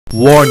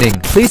Warning,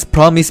 please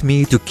promise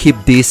me to keep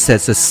this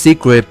as a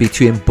secret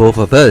between both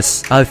of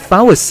us. I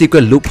found a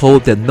secret loophole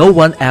that no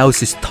one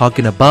else is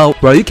talking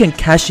about where you can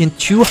cash in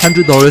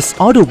 $200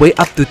 all the way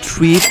up to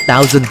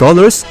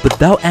 $3,000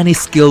 without any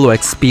skill or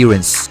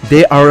experience.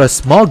 They are a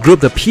small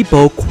group of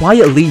people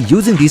quietly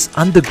using this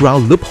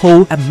underground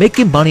loophole and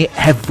making money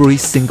every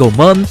single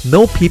month.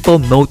 No people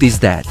notice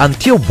that.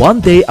 Until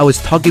one day I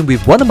was talking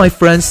with one of my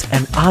friends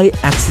and I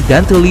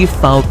accidentally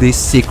found this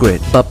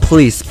secret. But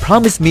please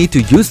promise me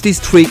to use this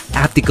trick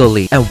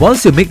ethically, and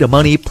once you make the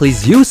money,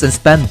 please use and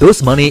spend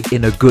those money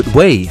in a good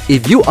way.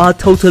 If you are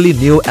totally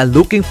new and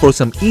looking for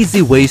some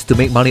easy ways to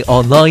make money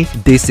online,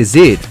 this is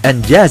it.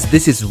 And yes,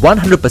 this is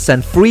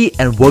 100% free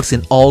and works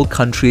in all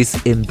countries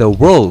in the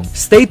world.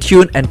 Stay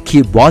tuned and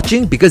keep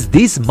watching because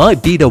this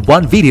might be the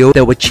one video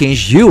that will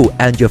change you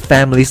and your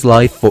family's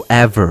life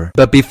forever.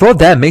 But before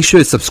that, make sure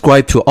you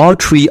subscribe to all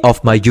 3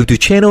 of my YouTube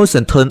channels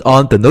and turn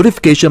on the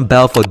notification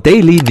bell for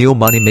daily new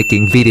money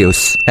making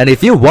videos. And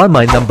if you want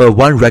my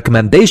 #1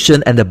 recommendation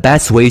and the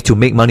best way to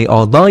make money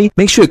online,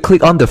 make sure you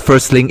click on the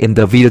first link in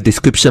the video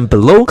description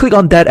below. Click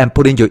on that and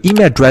put in your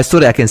email address so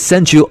that I can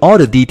send you all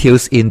the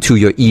details into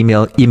your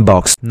email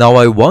inbox. Now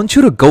I want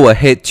you to go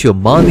ahead to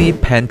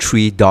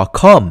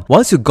moneypantry.com.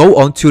 Once you go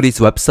onto this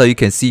website, you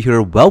can see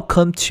here,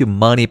 welcome to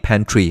Money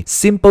Pantry,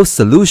 simple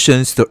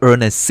solutions to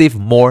earn and save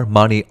more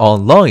money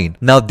online.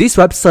 Now this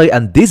website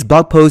and this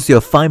blog post, you'll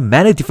find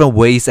many different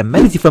ways and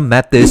many different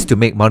methods to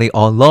make money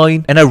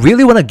online, and I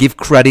really want to give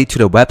credit to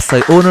the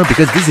website owner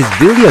because this is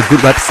really a good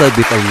website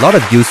with a lot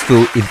of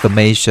useful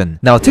information.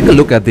 Now take a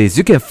look at this.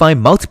 You can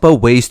find multiple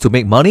ways to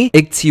make money,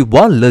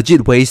 81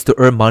 legit ways to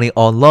earn money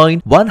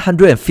online,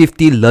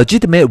 150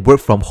 legitimate work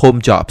from home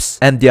jobs,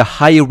 and they're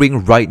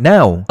hiring right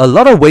now. A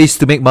lot of ways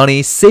to make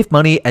money, save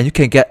money, and you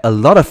can get a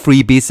lot of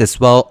freebies as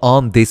well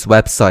on this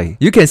website.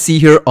 You can see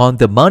here on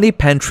the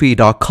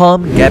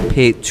moneypantry.com, get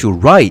paid to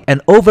write,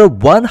 and over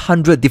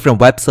 100 different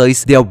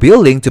websites, they are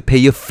willing to pay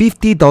you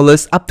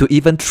 $50 up to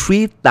even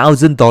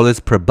 $3,000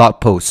 per blog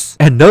post.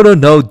 And no,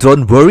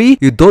 don't worry,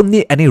 you don't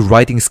need any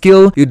writing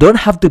skill, you don't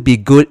have to be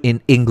good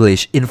in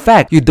English. In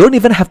fact, you don't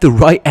even have to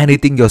write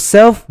anything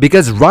yourself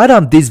because right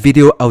on this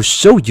video, I'll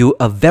show you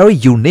a very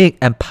unique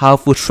and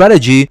powerful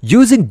strategy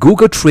using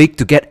Google Trick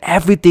to get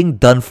everything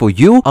done for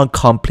you on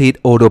complete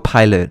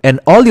autopilot. And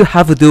all you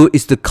have to do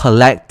is to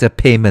collect the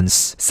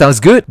payments. Sounds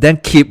good? Then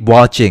keep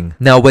watching.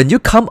 Now, when you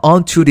come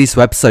onto this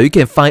website, you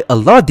can find a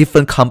lot of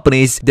different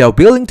companies that are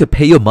willing to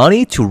pay you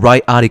money to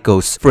write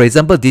articles. For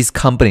example, this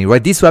company,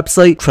 right? This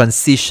website,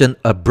 Transition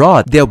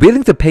Abroad, they are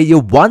willing to pay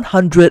you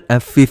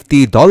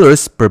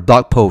 $150 per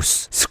blog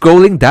post.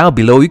 Scrolling down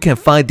below, you can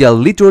find there are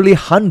literally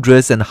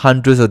hundreds and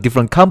hundreds of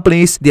different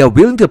companies. They are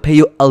willing to pay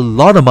you a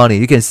lot of money.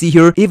 You can see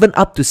here, even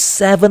up to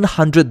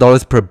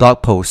 $700 per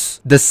blog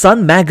post. The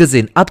Sun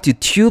Magazine, up to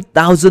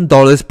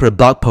 $2,000 per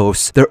blog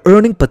post. The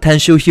earning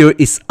potential here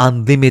is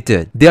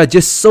unlimited. There are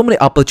just so many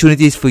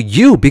opportunities for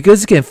you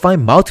because you can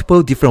find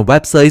multiple different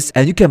websites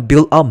and you can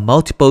build up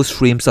multiple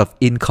streams of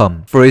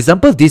income. For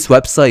example, this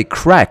website,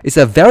 Crack, is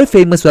a very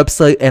famous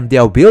website and they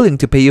are willing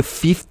to pay you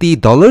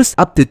 $50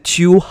 up to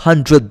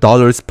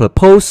 $200 per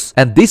post.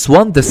 And this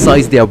one, the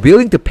size they are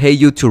willing to pay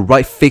you to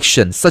write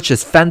fiction such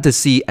as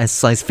fantasy and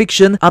science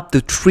fiction up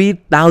to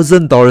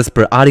 $3,000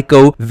 per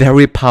article.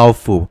 Very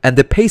powerful. And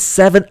they pay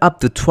 7 up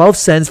to 12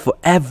 cents for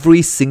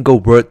every single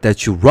word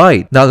that you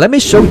write. Now let me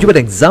show you an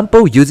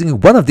example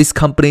using one of these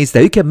companies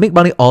that you can make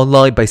money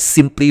online by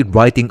simply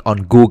writing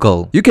on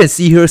Google. You can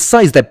see here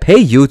sites that pay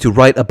you to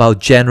write about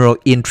general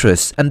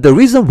interest. And the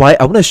reason why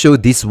I want to show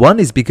this one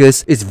is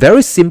because it's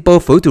very simple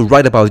for you to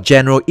write about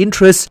general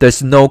interest.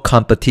 There's no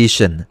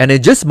competition. And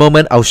in just a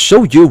moment, I'll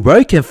show you where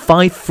you can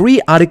find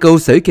free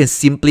articles that you can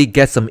simply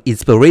get some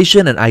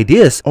inspiration and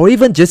ideas, or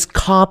even just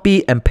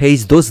copy and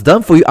paste those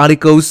done for you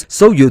articles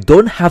so you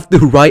don't have to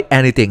write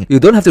anything. You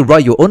don't have to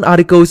write your own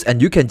articles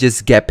and you can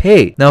just get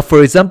paid. Now,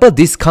 for example,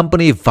 this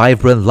company,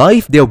 Vibrant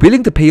Life, they're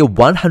willing to pay you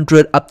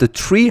 $100 up to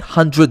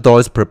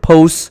 $300 per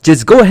post.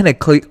 Just go ahead and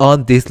click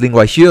on this link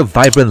right here,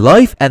 Vibrant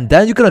Life, and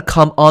then you're gonna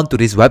come on to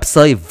this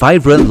website,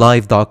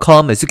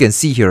 vibrantlife.com, as you can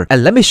see here.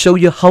 And let me show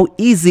you how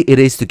easy it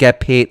is to get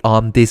paid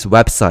on this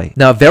website.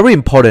 Now, very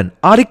important,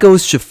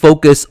 articles should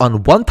focus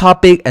on one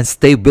topic and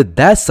stay with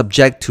that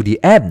subject to the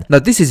end. Now,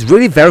 this is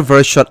really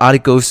very short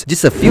articles,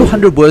 just a few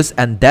hundred words,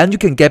 and then you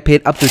can get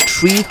paid up to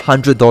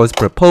 $300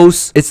 per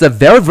post. It's a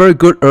very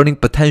good earning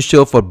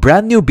potential for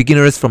brand new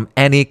beginners from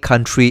any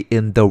country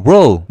in the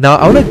world. Now,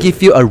 I want to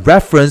give you a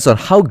reference on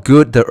how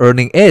good the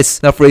earning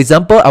is. Now, for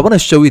example, I want to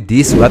show you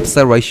this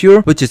website right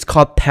here, which is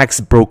called Tax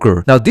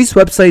Broker. Now, this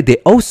website, they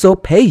also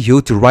pay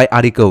you to write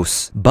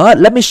articles. But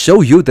let me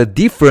show you the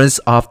difference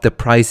of the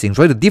pricing,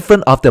 right? The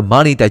difference of the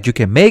money that you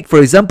can make. For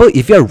example,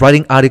 if you're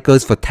writing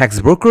articles for Tax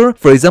Broker,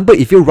 for example,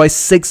 if you write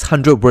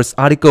 600 words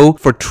article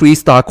for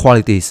 3-star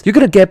qualities, you're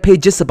gonna get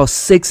paid just about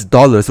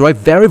 $6, right?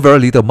 Very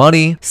little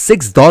money.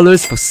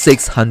 $6 for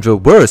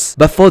 600 words.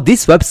 But for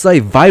this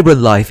website,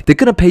 Vibrant Life, they're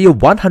gonna pay you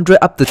 $100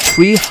 up to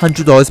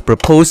 $300 per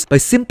post by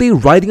simply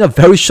writing a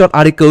very short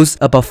articles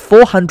about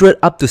 400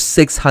 up to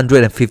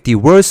 650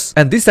 words.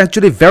 And this is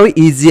actually very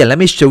easy, and let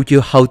me show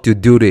you how to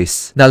do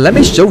this. Now let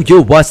me show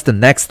you what's the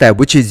next step,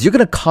 which is you're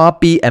gonna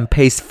copy and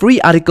paste free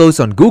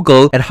articles on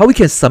Google and how we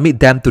can submit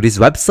them to this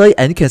website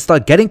and you can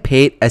start getting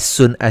paid as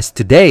soon as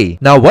today.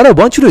 Now what I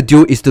want you to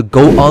do is to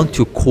go on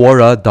to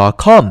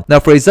Quora.com. Now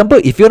for example,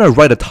 if you want to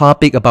write a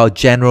topic about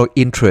general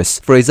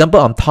interest, for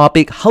example on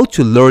topic how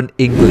to learn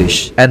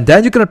English, and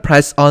then you're gonna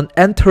press on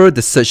enter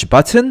the search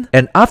button,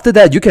 and after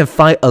that you can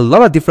find a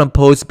lot of different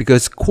posts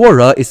because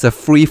Quora is a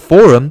free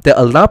forum that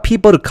allow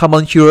people to come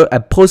on here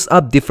and post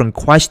up different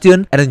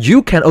questions, and then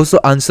you can also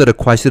answer the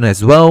question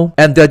as well.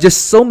 And there are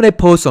just so many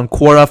posts on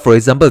Quora. For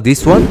example,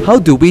 this one, how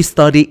do we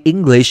study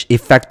English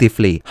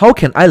effectively? How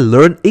can I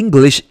learn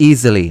English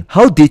easily?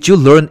 How did you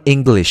learn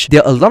English?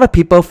 There are a lot of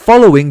people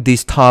following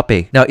this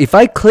topic. Now if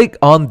I click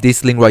on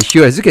this link right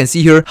here, as you can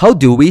see here, how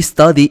do we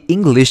study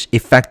English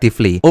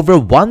effectively? Over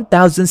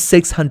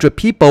 1,600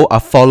 people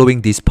are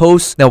following this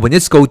post. Now when you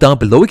scroll down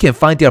below, you can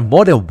find there are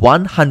more than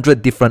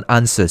 100 different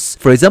answers.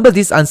 For example,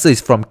 this answer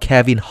is from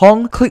Kevin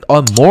Hong. Click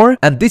on more,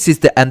 and this is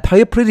the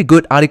entire pretty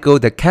good article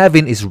that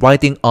Kevin is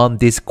writing on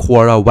this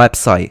Quora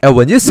website. And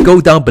when you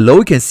scroll down below,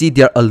 you can see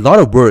there are a lot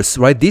of words,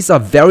 right? These are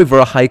very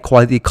high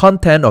quality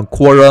content on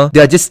Quora.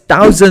 There are just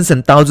thousands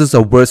and thousands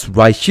of words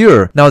right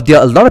here. Now there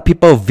are a lot of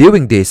people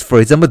viewing this. For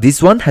example,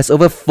 this one has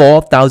over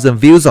 4,000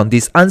 views on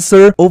this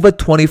answer. Over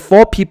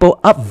 24 people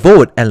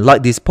upvote and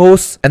like this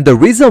post. And the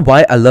reason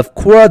why I love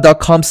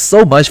Quora.com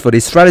so much for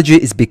this strategy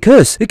is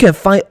because you can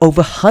find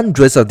over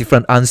hundreds of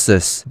different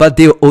answers, but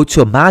they'll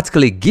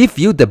automatically give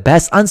you the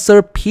best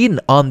answer pinned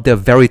on the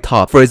very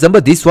top. For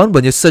example, this one,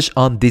 when you search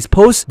on this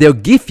post, they'll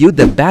give you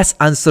the best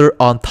answer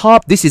on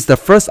top. This is the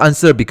first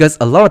answer because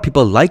a lot of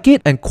people like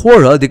it, and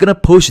Quora, they're gonna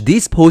push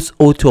these posts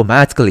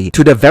automatically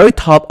to the very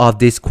top of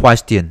this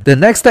question. The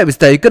next step is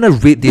that you're gonna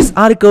read these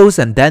articles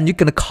and then you're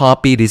gonna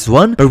copy this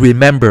one. But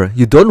remember,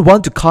 you don't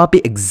want to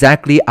copy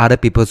exactly other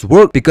people's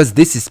work because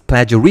this is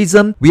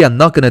plagiarism. We are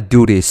not gonna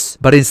do this.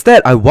 But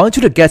instead, I want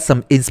you to get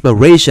some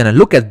inspiration and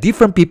look at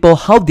different people,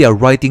 how they are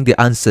writing the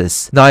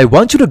answers. Now I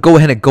want you to go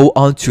ahead and go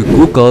on to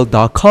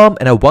Google.com,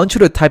 and I want you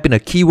to type in a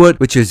keyword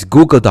which is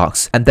Google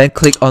Docs, and then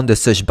click on the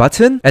search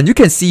button, and you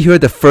can see here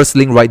the first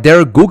link right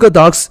there, Google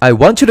Docs. I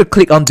want you to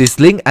click on this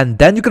link, and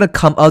then you're gonna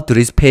come out to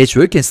this page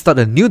where you can start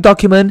a new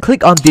document.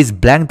 Click on this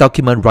blank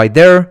document right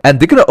there, and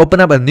they're gonna open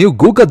up a new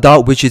Google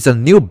Doc, which is a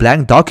new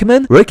blank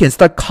document where you can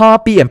start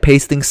copy and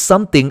pasting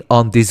something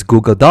on this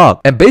Google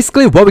Doc. And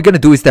basically what we're gonna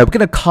do is that we're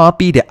gonna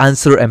copy the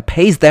answer and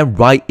paste them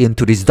right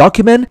into this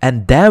document,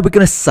 and then we're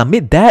gonna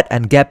submit that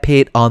and get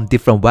paid on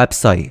different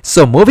websites.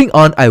 So moving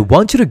on, I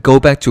want you to go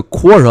back to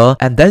Quora,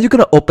 and then you're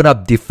gonna open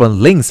up different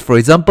links. For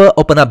example,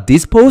 open up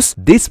this post,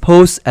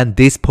 and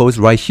this post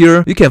right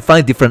here. You can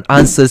find different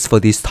answers for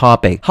this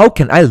topic. How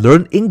can I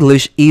learn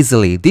English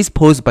easily? This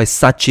post by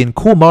Sachin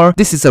Kumar.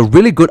 This is a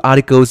really good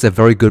article. It's a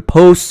very good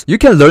post. You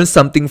can learn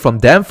something from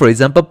them. For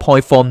example,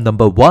 point form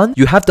number 1,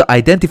 you have to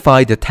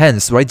identify the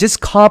tense, right?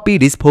 Just copy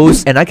this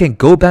post and I can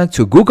go back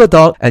to Google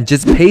Doc and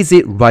just paste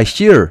it right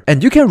here.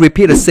 And you can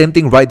repeat the same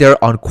thing right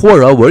there on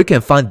Quora, where you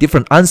can find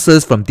different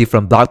answers from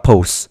different blog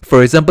posts.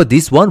 For example,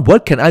 this one,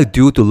 what can I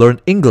do to learn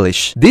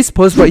English? This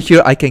post right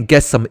here, I can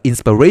get some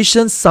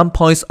inspiration, some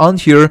points on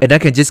here, and I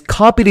can just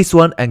copy this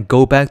one and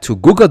go back to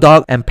Google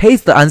Doc and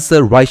paste the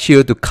answer right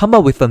here to come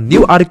up with a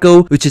new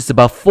article, which is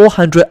about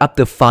 400 up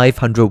to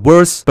 500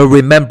 words. But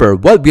remember,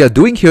 what we are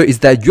doing here is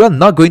that you are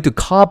not going to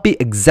copy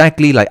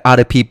exactly like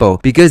other people,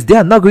 because they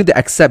are not going to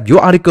accept your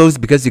articles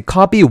because you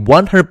copy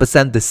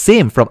 100% the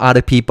same from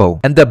other people.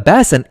 And the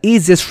best and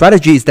easiest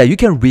strategy is that you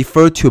can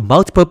refer to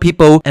multiple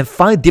people and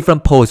find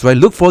different posts, right?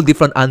 Look for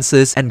different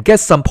answers and get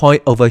some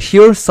point over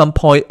here, some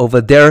point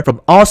over there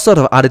from all sort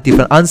of other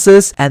different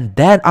answers, and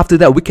then after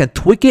that we can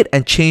tweak it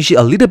and change it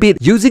a little bit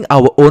using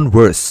our own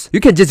words. You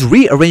can just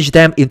rearrange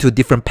them into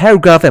different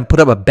paragraphs and put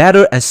up a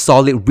better and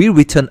solid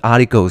rewritten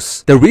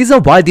articles. The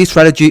reason why this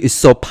strategy is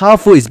so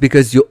powerful is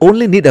because you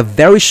only need a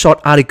very short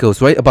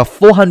articles, right? About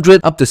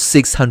 400 up to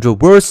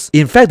 600 words.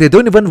 In fact, they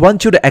don't even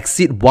want you to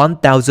exceed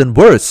 1,000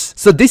 words.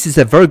 So this is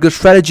a very good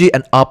strategy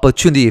and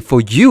opportunity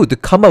for you to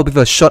come up with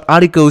a short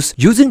articles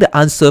using the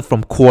answer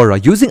from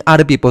Quora, using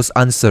other people's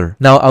answer.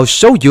 Now I'll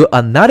show you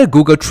another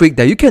Google trick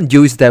that you can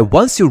use, that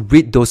once you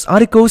read those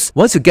articles,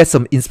 once you get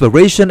some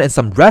inspiration and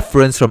some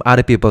reference from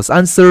other people's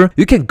answer,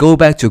 you can go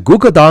back to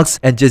Google Docs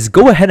and just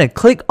go ahead and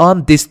click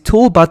on this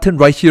tool button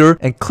right here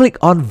and click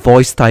on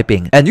voice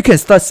typing, and you can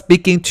start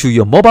speaking to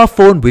your mobile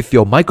phone with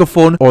your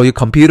microphone or your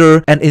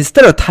computer, and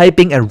instead of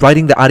typing and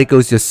writing the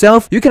articles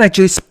yourself, you can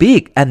actually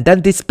speak, and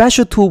then this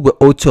special tool will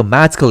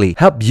automatically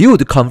help you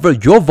to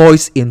convert your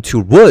voice into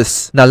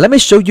words. Now let me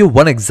show you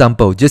one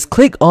example. Just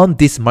click on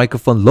this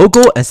microphone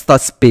logo and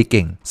start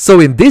speaking. So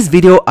in this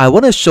video, I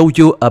want to show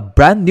you a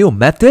brand new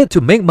method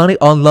to make money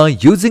online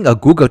using a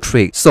Google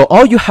trick. So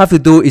all you have to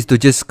do is to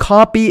just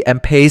copy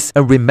and paste,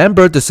 and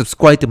remember to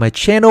subscribe to my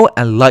channel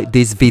and like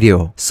this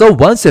video. So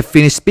once you're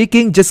finished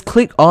speaking, just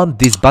click on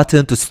this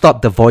button to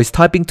stop the voice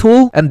typing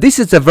tool, and this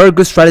is a very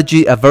good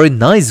strategy, a very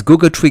nice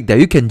Google trick that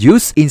you can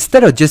use.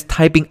 Instead of just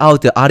typing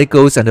out the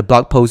articles and the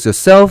blog posts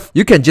yourself,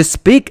 you can just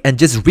just speak and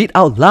just read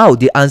out loud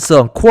the answer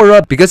on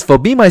Quora, because for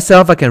me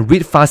myself, I can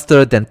read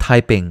faster than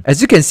typing.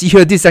 As you can see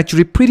here, this is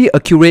actually pretty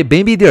accurate.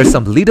 Maybe there are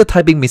some little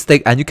typing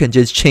mistake and you can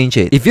just change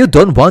it. If you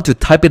don't want to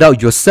type it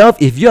out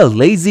yourself, if you are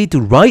lazy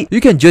to write,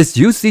 you can just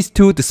use this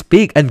tool to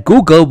speak and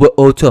Google will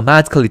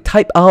automatically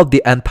type out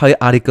the entire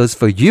articles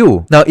for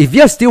you. Now, if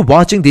you are still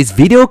watching this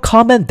video,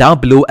 comment down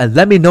below and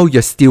let me know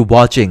you're still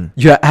watching.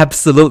 You are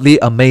absolutely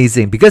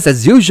amazing, because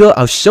as usual,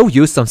 I'll show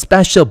you some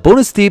special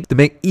bonus tips to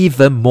make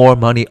even more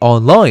money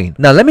online.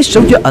 Now, let me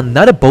show you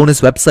another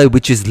bonus website,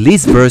 which is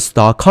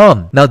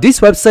listverse.com. Now, this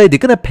website, they're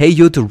gonna pay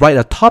you to write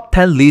a top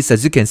 10 list,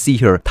 as you can see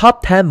here.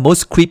 Top 10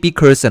 most creepy,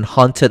 cursed, and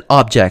haunted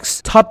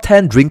objects. Top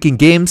 10 drinking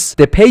games.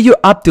 They pay you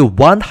up to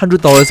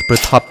 $100 per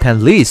top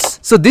 10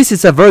 list. So this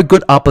is a very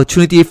good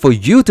opportunity for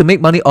you to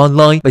make money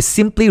online by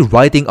simply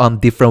writing on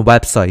different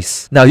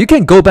websites. Now, you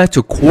can go back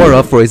to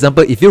Quora. For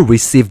example, if you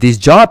receive this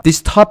job,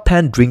 this top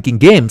 10 drinking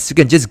games, you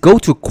can just go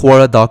to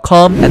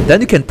Quora.com and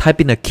then you can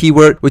type in a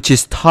keyword, which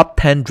is top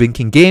 10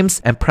 drinking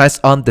games, and press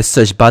on the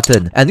search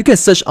button. And you can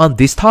search on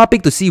this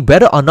topic to see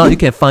whether or not you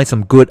can find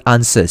some good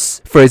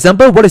answers. For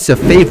example, what is your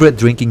favorite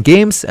drinking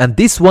games? And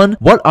this one,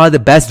 what are the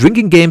best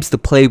drinking games to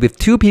play with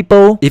two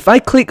people? If I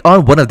click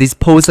on one of these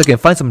posts, I can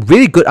find some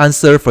really good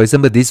answer. For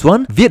example, this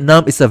one,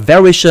 Vietnam is a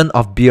variation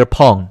of beer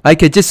pong. I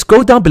can just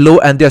scroll down below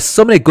and there are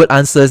so many good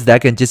answers that I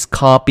can just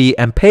copy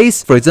and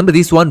paste. For example,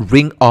 this one,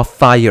 Ring of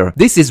Fire.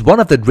 This is one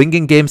of the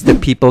drinking games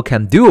that people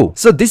can do.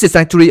 So this is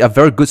actually a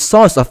very good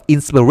source of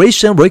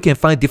inspiration where you can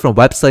find different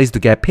websites to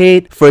get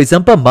paid. For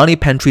example,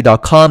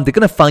 moneypantry.com, they're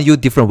gonna find you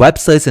different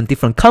websites and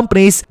different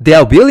companies. They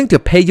are willing to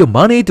pay you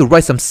money to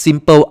write some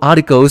simple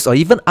articles, or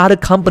even other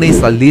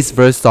companies like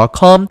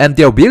listverse.com, and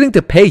they are willing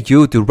to pay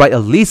you to write a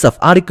list of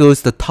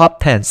articles, the top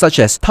 10, such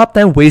as top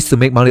 10 ways to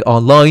make money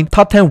online,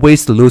 top 10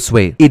 ways to lose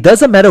weight. It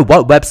doesn't matter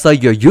what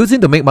website you're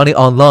using to make money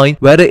online,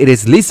 whether it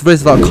is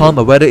listverse.com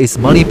or whether it's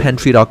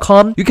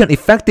moneypantry.com, you can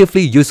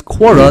effectively use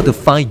Quora to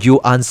find you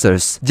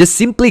answers. Just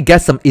simply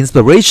get some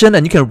inspiration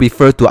and you can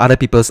refer to other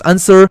people's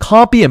answer,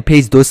 copy and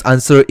paste those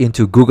answers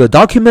into Google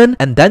document,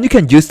 and then you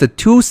can use the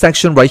tool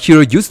section right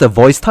here, use the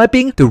voice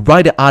typing to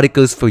write the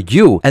articles for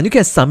you, and you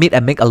can submit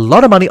and make a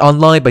lot of money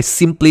online by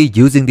simply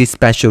using this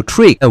special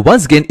trick. And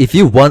once again, if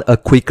you want a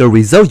quicker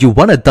result, you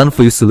want a done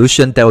for you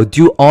solution that will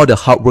do all the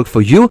hard work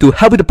for you to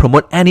help you to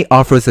promote any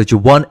offers that you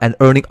want and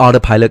earning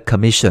Autopilot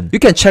commission, you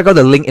can check out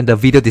the link in the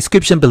video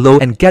description below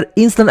and get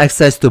instant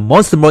access to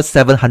Monster Mode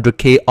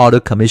 700k auto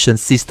commission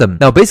system.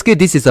 Now, basically,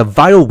 this is a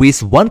viral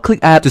whiz one-click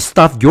app to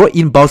stuff your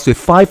inbox with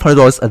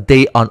 $500 a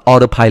day on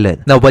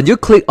Autopilot. Now, when you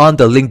click on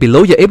the link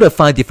below, you're able to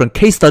find different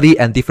case study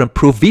and different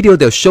proof video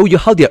that will show you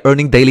how they're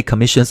earning daily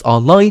commissions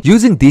online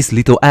using this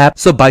little app.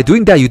 So by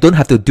doing that, you don't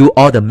have to do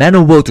all the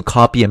manual work to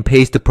copy and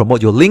paste to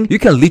promote your link. You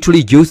can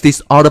literally use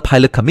this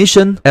Autopilot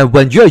commission, and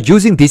when you are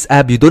using this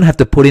app, you don't have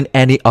to put in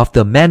any of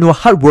the manual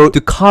hard work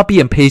to copy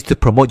and paste to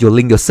promote your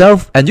link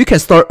yourself, and you can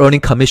start earning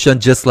commission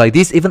just like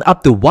this, even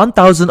up to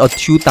 $1,000 or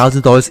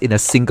 $2,000 in a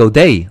single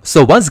day.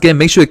 So once again,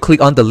 make sure you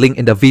click on the link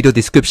in the video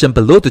description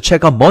below to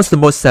check out Monster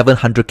Mode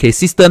 700k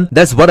system.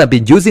 That's what I've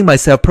been using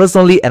myself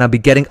personally, and I've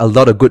been getting a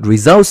lot of good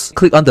results.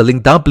 Click on the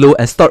link down below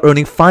and start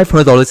earning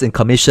 $500 in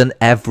commission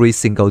every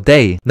single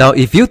day. Now,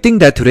 if you think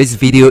that today's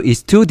video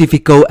is too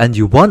difficult and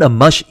you want a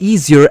much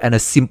easier and a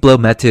simpler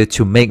method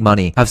to make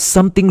money, I have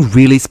something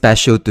really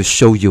special to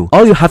show you.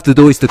 All you have to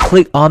do is to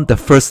click on the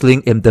first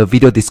link in the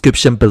video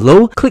description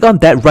below. Click on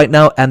that right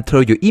now,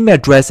 enter your email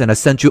address, and I'll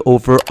send you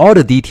over all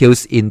the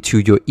details into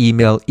your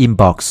email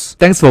inbox.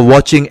 Thanks for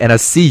watching, and I'll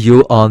see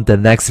you on the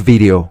next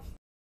video.